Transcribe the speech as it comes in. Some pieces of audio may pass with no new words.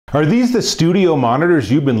Are these the studio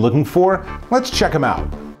monitors you've been looking for? Let's check them out.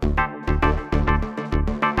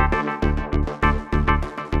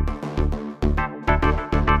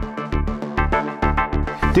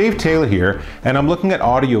 Dave Taylor here, and I'm looking at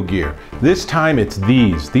audio gear. This time it's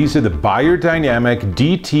these. These are the Beyerdynamic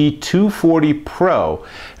DT 240 Pro,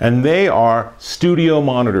 and they are studio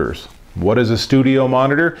monitors. What is a studio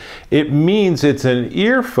monitor? It means it's an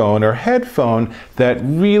earphone or headphone that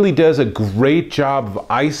really does a great job of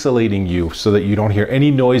isolating you so that you don't hear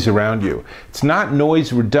any noise around you. It's not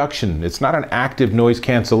noise reduction. It's not an active noise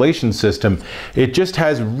cancellation system. It just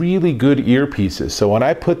has really good earpieces. So when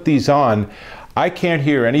I put these on, I can't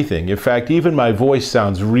hear anything. In fact, even my voice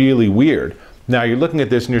sounds really weird. Now you're looking at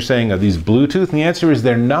this and you're saying, are these Bluetooth? And the answer is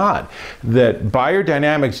they're not. That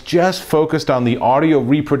Beyerdynamics just focused on the audio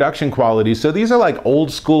reproduction quality. So these are like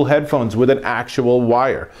old school headphones with an actual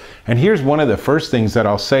wire. And here's one of the first things that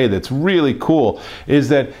I'll say that's really cool is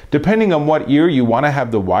that depending on what ear you want to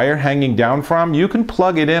have the wire hanging down from, you can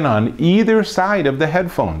plug it in on either side of the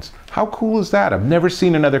headphones. How cool is that? I've never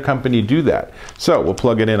seen another company do that. So we'll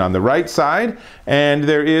plug it in on the right side, and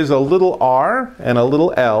there is a little R and a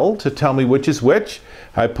little L to tell me which is which.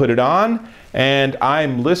 I put it on, and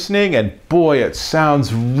I'm listening, and boy, it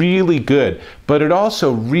sounds really good. But it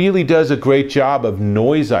also really does a great job of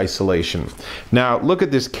noise isolation. Now look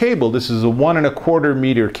at this cable. This is a 1 1/4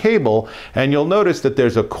 meter cable, and you'll notice that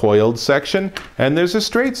there's a coiled section and there's a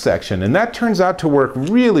straight section, and that turns out to work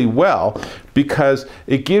really well because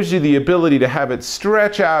it gives you the ability to have it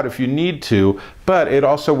stretch out if you need to, but it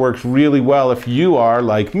also works really well if you are,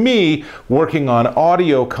 like me, working on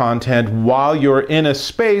audio content while you're in a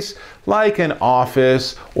space like an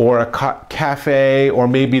office or a cafe or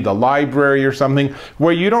maybe the library or something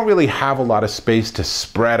where you don't really have a lot of space to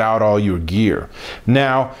spread out all your gear.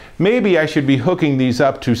 Now, maybe I should be hooking these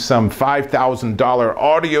up to some $5,000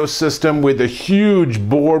 audio system with a huge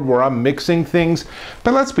board where I'm mixing things,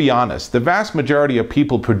 but let's be honest, the vast majority of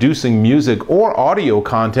people producing music or audio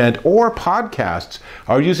content or podcasts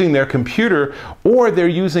are using their computer, or they're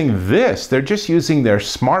using this. They're just using their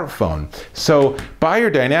smartphone. So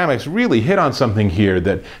Beyerdynamics really hit on something here,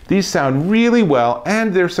 that these sound really well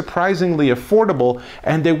and they're surprisingly affordable,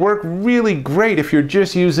 and they work really great if you're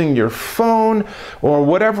just using your phone or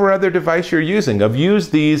whatever other device you're using. I've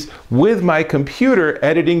used these with my computer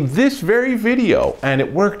editing this very video, and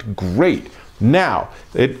it worked great. Now,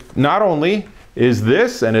 it not only is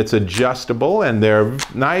this, and it's adjustable, and they're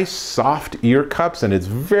nice soft ear cups, and it's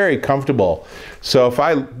very comfortable. So if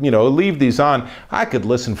I leave these on, I could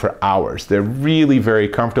listen for hours. They're really very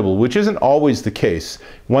comfortable, which isn't always the case.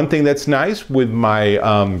 One thing that's nice with my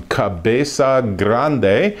Cabeza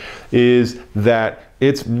Grande is that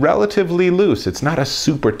it's relatively loose. It's not a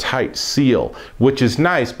super tight seal, which is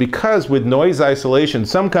nice because with noise isolation,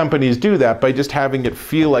 some companies do that by just having it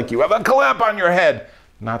feel like you have a clamp on your head.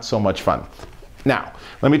 Not so much fun. Now,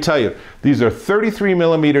 let me tell you, these are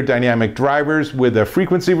 33mm dynamic drivers with a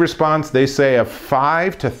frequency response, they say, of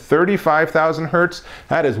 5 to 35,000 hertz.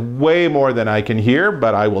 That is way more than I can hear,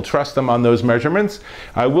 but I will trust them on those measurements.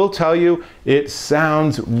 I will tell you, it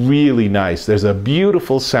sounds really nice. There's a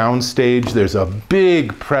beautiful sound stage. There's a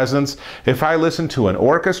big presence. If I listen to an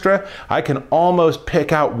orchestra, I can almost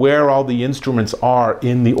pick out where all the instruments are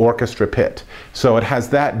in the orchestra pit. So it has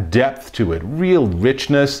that depth to it, real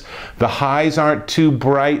richness. The highs aren't too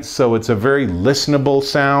bright, so it's a very listenable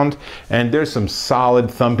sound, and there's some solid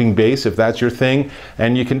thumping bass if that's your thing,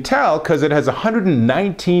 and you can tell because it has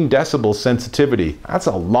 119 decibel sensitivity. That's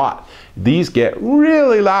a lot. These get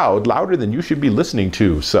really loud, louder than you should be listening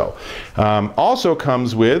to. So also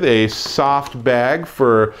comes with a soft bag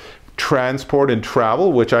for transport and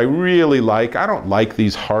travel, which I really like. I don't like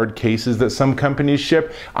these hard cases that some companies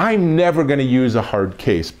ship. I'm never going to use a hard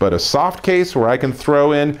case, but a soft case where I can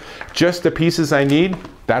throw in just the pieces I need,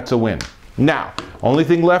 that's a win. Now, only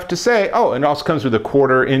thing left to say, oh, and it also comes with a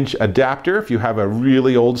 1/4 inch adapter. If you have a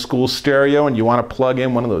really old school stereo and you want to plug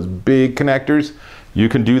in one of those big connectors, you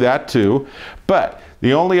can do that too. But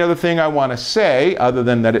the only other thing I want to say, other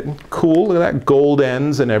than that it's cool, look at that gold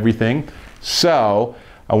ends and everything. So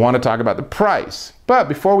I want to talk about the price. But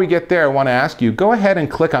before we get there, I want to ask you, go ahead and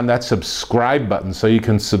click on that subscribe button so you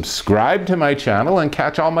can subscribe to my channel and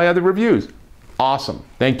catch all my other reviews. Awesome,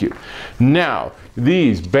 thank you. Now,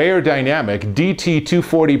 these Beyerdynamic DT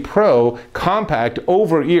 240 Pro compact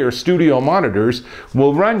over-ear studio monitors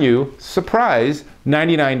will run you, surprise,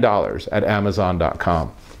 $99 at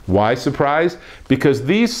Amazon.com. Why surprise? Because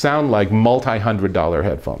these sound like multi-$100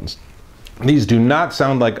 headphones. These do not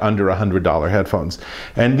sound like under $100 headphones.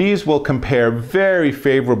 And these will compare very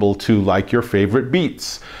favorable to like your favorite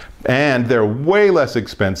Beats. And they're way less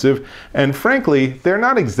expensive, and frankly, they're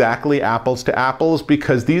not exactly apples to apples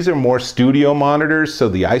because these are more studio monitors, so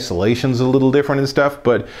the isolation's a little different and stuff,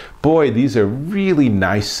 but boy, these are really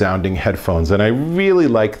nice sounding headphones, and I really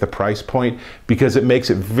like the price point because it makes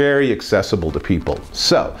it very accessible to people.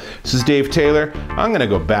 So, this is Dave Taylor. I'm gonna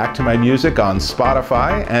go back to my music on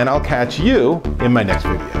Spotify, and I'll catch you in my next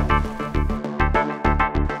video.